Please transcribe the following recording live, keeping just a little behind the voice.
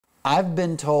I've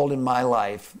been told in my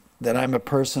life that I'm a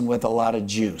person with a lot of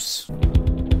juice.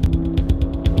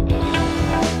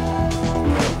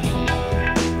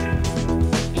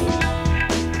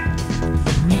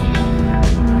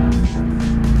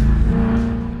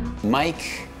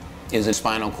 Mike is a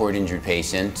spinal cord injured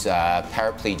patient,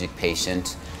 paraplegic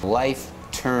patient. Life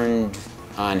turned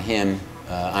on him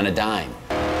on a dime.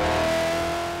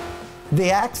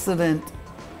 The accident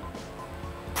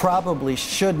probably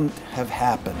shouldn't have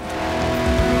happened.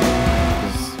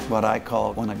 It's what I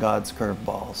call one of God's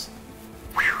curveballs.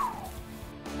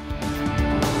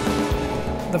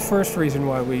 The first reason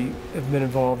why we have been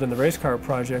involved in the race car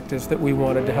project is that we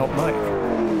wanted to help Mike.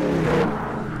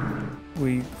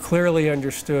 We clearly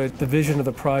understood the vision of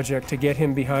the project to get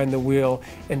him behind the wheel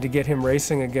and to get him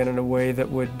racing again in a way that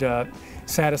would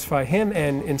satisfy him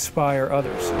and inspire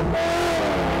others.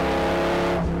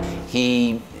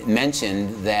 He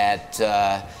mentioned that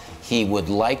he would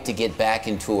like to get back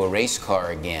into a race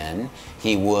car again.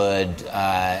 He would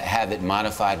have it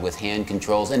modified with hand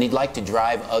controls, and he'd like to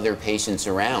drive other patients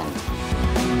around.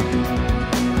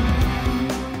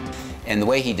 And the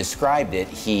way he described it,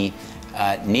 he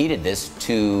needed this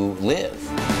to live.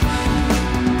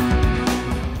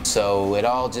 So it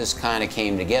all just kind of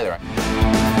came together.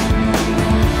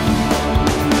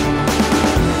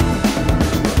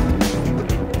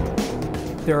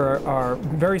 There are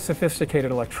very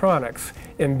sophisticated electronics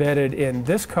embedded in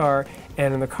this car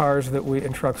and in the cars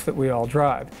and trucks that we all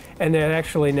drive. And there are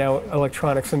actually now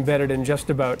electronics embedded in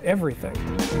just about everything.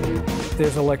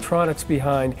 There's electronics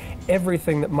behind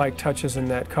everything that Mike touches in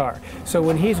that car. So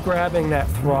when he's grabbing that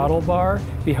throttle bar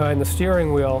behind the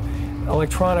steering wheel,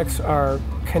 electronics are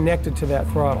connected to that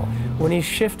throttle. When he's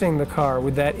shifting the car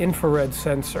with that infrared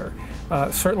sensor,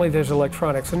 certainly there's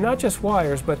electronics, and not just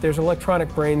wires, but there's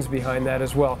electronic brains behind that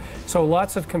as well. So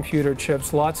lots of computer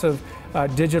chips, lots of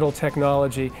digital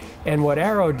technology, and what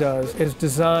Arrow does is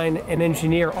design and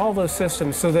engineer all those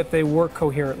systems so that they work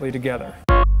coherently together.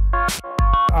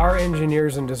 Our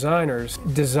engineers and designers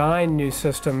design new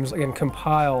systems and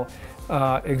compile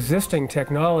existing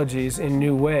technologies in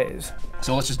new ways.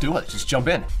 So let's just do it, just jump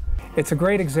in. It's a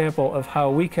great example of how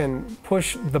we can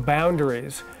push the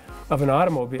boundaries of an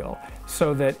automobile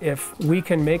so that if we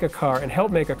can make a car and help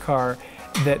make a car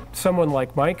that someone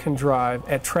like Mike can drive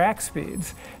at track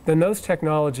speeds, then those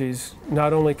technologies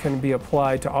not only can be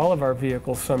applied to all of our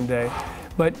vehicles someday,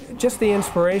 but just the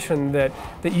inspiration that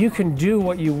you can do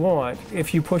what you want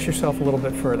if you push yourself a little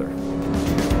bit further.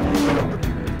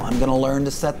 I'm going to learn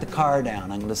to set the car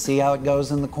down. I'm going to see how it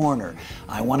goes in the corner.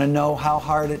 I want to know how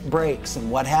hard it brakes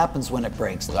and what happens when it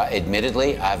brakes.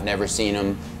 Admittedly, I've never seen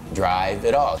him drive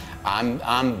at all.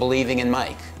 I'm believing in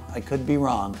Mike. I could be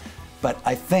wrong, but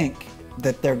I think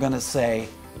that they're going to say,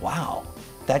 wow,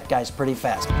 that guy's pretty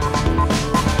fast.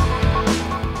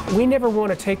 We never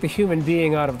want to take the human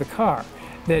being out of the car.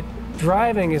 That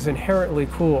driving is inherently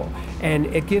cool and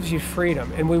it gives you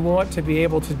freedom, and we want to be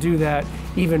able to do that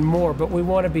even more, but we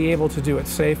want to be able to do it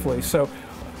safely. So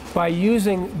by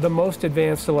using the most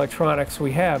advanced electronics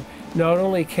we have, not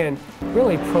only can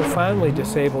really profoundly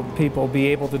disabled people be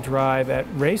able to drive at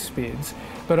race speeds,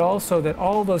 but also that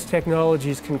all those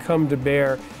technologies can come to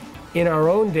bear in our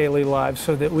own daily lives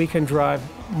so that we can drive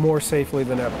more safely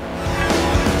than ever.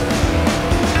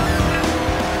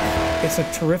 It's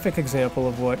a terrific example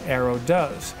of what Arrow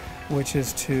does, which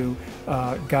is to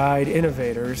guide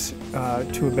innovators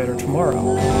to a better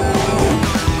tomorrow.